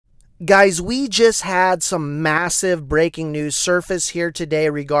Guys, we just had some massive breaking news surface here today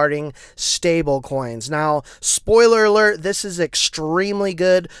regarding stablecoins. Now, spoiler alert, this is extremely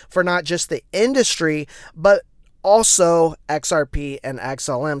good for not just the industry, but also XRP and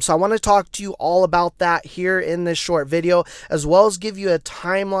XLM. So I want to talk to you all about that here in this short video, as well as give you a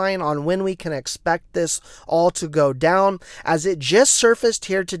timeline on when we can expect this all to go down, as it just surfaced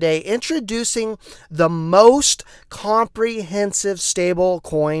here today, introducing the most comprehensive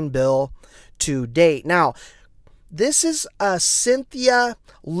stablecoin bill to date. Now, this is a Cynthia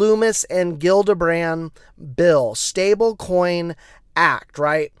Lumens and Gillibrand bill, Stablecoin Act,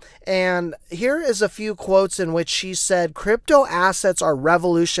 right? And here is a few quotes in which she said, crypto assets are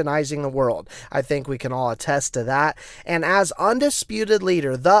revolutionizing the world. I think we can all attest to that. And as the undisputed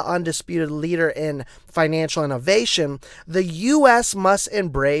leader in financial innovation, the U.S. must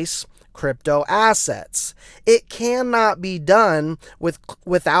embrace crypto assets. It cannot be done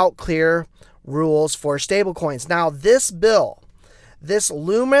without clear rules for stablecoins. Now, this bill, this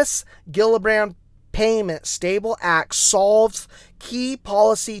Lumens-Gillibrand Payment Stable Act, solves key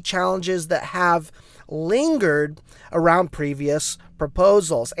policy challenges that have lingered around previous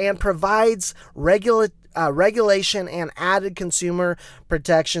proposals and provides regulation and added consumer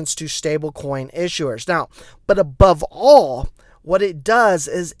protections to stablecoin issuers. Now, but above all, what it does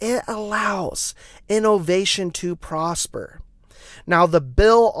is it allows innovation to prosper. Now, the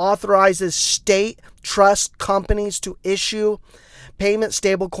bill authorizes state trust companies to issue payment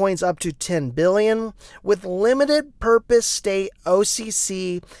stablecoins up to 10 billion, with limited purpose state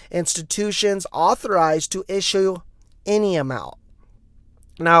OCC institutions authorized to issue any amount.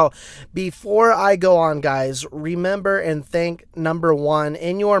 Now, before I go on, guys, remember and think, number one,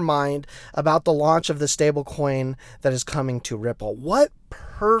 in your mind about the launch of the stablecoin that is coming to Ripple. What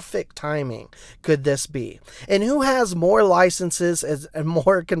perfect timing could this be? And who has more licenses and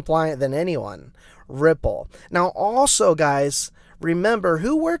more compliant than anyone? Ripple. Now, also, guys, remember,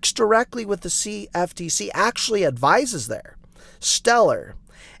 who works directly with the CFTC, actually advises there? Stellar.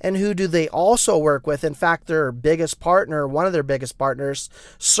 And who do they also work with? In fact, their biggest partner, one of their biggest partners,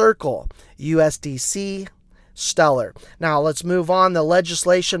 Circle, USDC, Stellar. Now, let's move on. The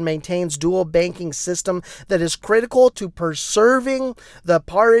legislation maintains dual banking system that is critical to preserving the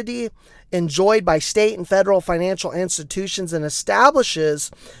parity enjoyed by state and federal financial institutions and establishes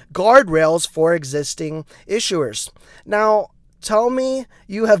guardrails for existing issuers. Now, tell me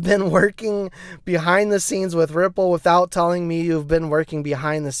you have been working behind the scenes with Ripple without telling me you've been working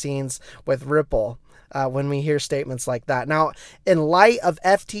behind the scenes with Ripple when we hear statements like that. Now, in light of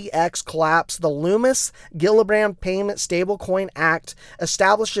FTX collapse, the Lumens-Gillibrand Payment Stablecoin Act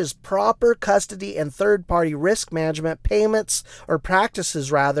establishes proper custody and third-party risk management payments, or practices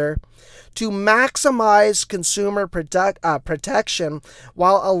rather, to maximize consumer protection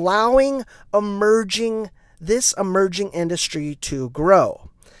while allowing this emerging industry to grow.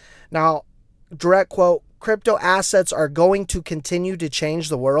 Now, direct quote, crypto assets are going to continue to change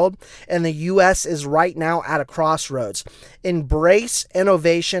the world, and the U.S. is right now at a crossroads. Embrace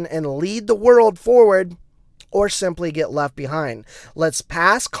innovation and lead the world forward, or simply get left behind. Let's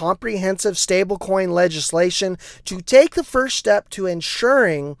pass comprehensive stablecoin legislation to take the first step to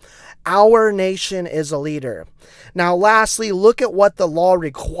ensuring our nation is a leader. Now, lastly, look at what the law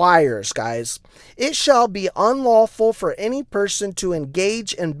requires, guys. It shall be unlawful for any person to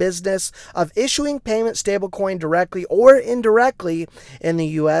engage in business of issuing payment stablecoin directly or indirectly in the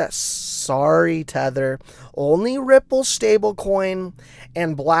U.S. Sorry, Tether. Only Ripple stablecoin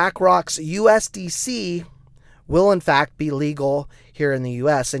and BlackRock's USDC will in fact be legal here in the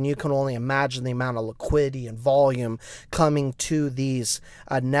US, and you can only imagine the amount of liquidity and volume coming to these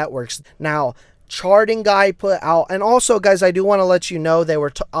networks. Now, Charting Guy put out, and also, guys, I do want to let you know they were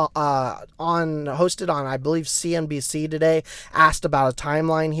hosted on, I believe, CNBC today, asked about a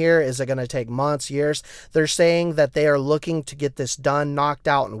timeline here. Is it going to take months, years? They're saying that they are looking to get this done, knocked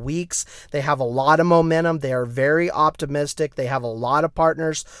out in weeks. They have a lot of momentum. They are very optimistic. They have a lot of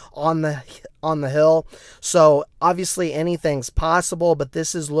partners on the hill. So obviously anything's possible, but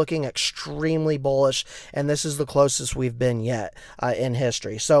this is looking extremely bullish, and this is the closest we've been yet in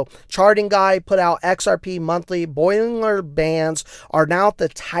history. So Charting Guy put out XRP monthly Bollinger Bands are now the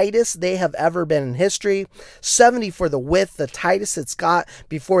tightest they have ever been in history. 70 for the width, the tightest it's got.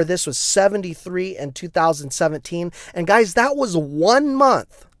 Before this was 73 in 2017. And guys, that was 1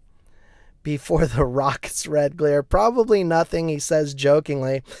 month before the rocket's red glare? Probably nothing, he says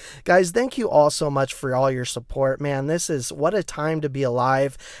jokingly. Guys, thank you all so much for all your support. Man, this is what a time to be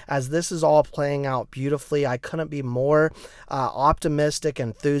alive as this is all playing out beautifully. I couldn't be more optimistic,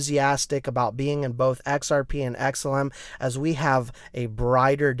 enthusiastic about being in both XRP and XLM as we have a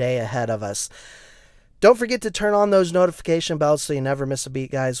brighter day ahead of us. Don't forget to turn on those notification bells so you never miss a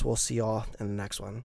beat, guys. We'll see y'all in the next one.